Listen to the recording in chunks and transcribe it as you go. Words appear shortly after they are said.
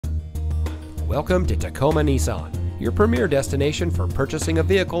Welcome to Tacoma Nissan, your premier destination for purchasing a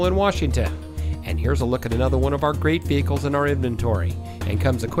vehicle in Washington. And here's a look at another one of our great vehicles in our inventory, and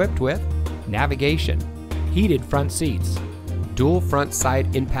comes equipped with navigation, heated front seats, dual front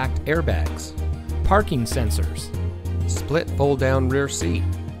side impact airbags, parking sensors, split fold-down rear seat,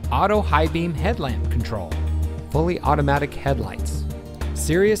 auto high beam headlamp control, fully automatic headlights,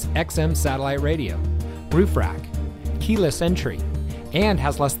 Sirius XM satellite radio, roof rack, keyless entry, and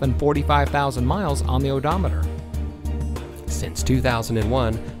has less than 45,000 miles on the odometer. Since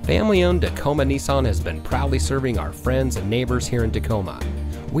 2001, family-owned Tacoma Nissan has been proudly serving our friends and neighbors here in Tacoma.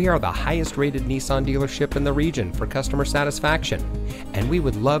 We are the highest-rated Nissan dealership in the region for customer satisfaction, and we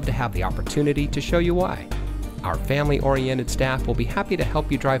would love to have the opportunity to show you why. Our family-oriented staff will be happy to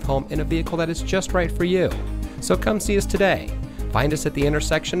help you drive home in a vehicle that is just right for you. So come see us today. Find us at the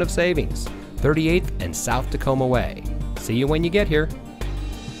intersection of Savings, 38th and South Tacoma Way. See you when you get here.